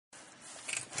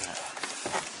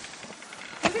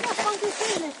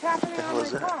thing that's happening on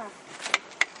my car.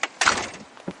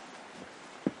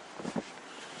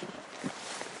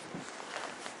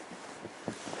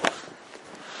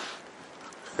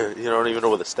 You don't even know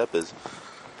where the step is.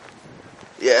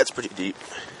 Yeah, it's pretty deep.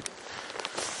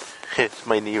 It's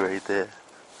my knee right there.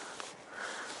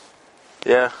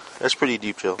 Yeah, that's pretty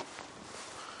deep, Jill.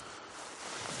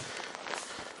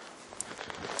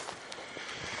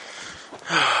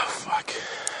 Oh, fuck.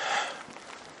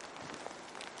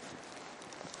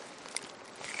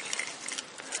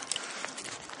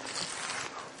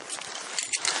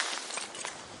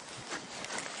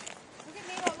 Look at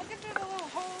Nemo, look at the little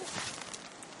hole.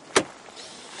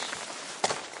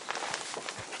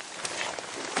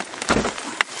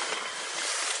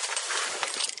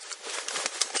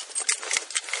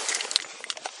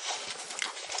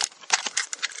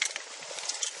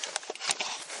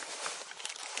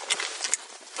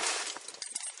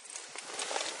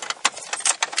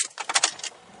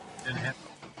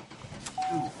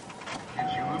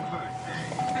 It's your birthday.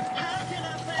 How can I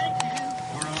thank you?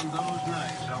 We're on those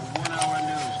nights, a 1-hour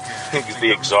newscast.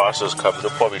 The exhaust is covered.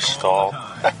 It'll probably stall.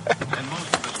 And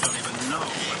most of us don't even know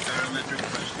what barometric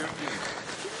pressure is.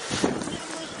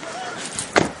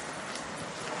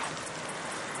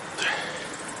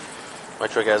 My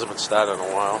truck hasn't been started in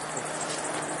a while.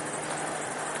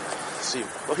 Let's see.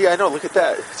 Oh yeah, I know. Look at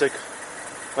that. It's like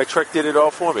my truck did it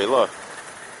all for me. Look.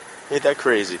 Ain't that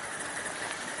crazy?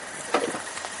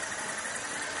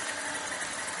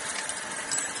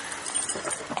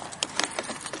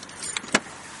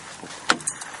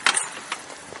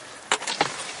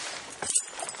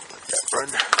 Run.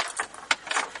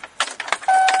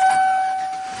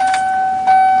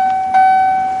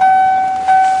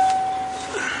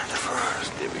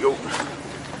 There we go.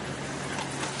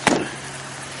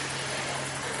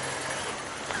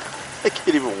 I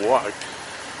can't even walk.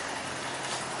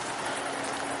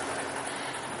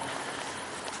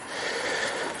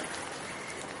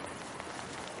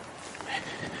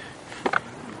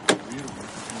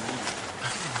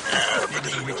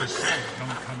 We just said, don't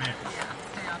come in.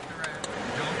 Stay off the road.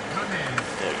 Don't come in.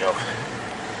 There we go.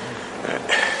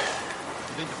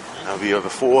 I'll be here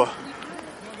before.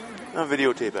 I'll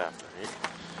videotape after. Right?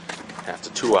 After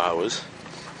 2 hours.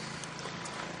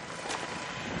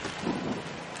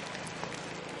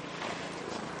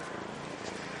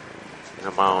 And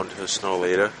a mound of snow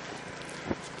later.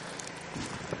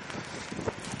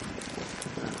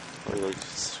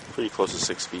 It's pretty close to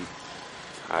 6 feet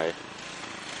high.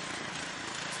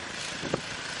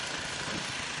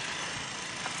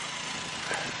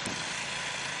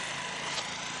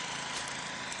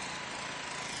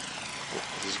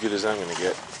 As good as I'm gonna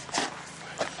get.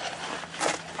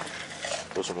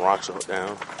 Throw some rocks out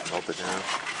down, melt it down.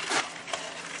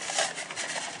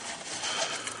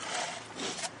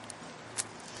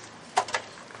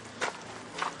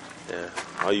 Yeah,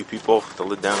 all you people that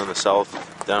live down in the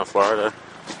south, down in Florida,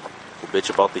 who bitch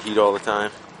about the heat all the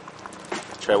time,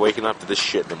 try waking up to this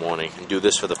shit in the morning and do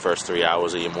this for the first 3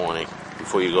 hours of your morning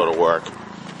before you go to work.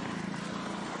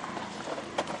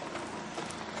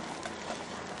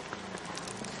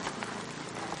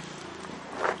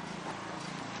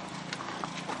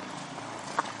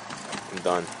 I'm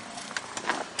done.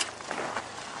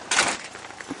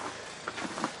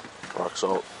 Rock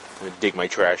salt. I'm gonna dig my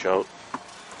trash out.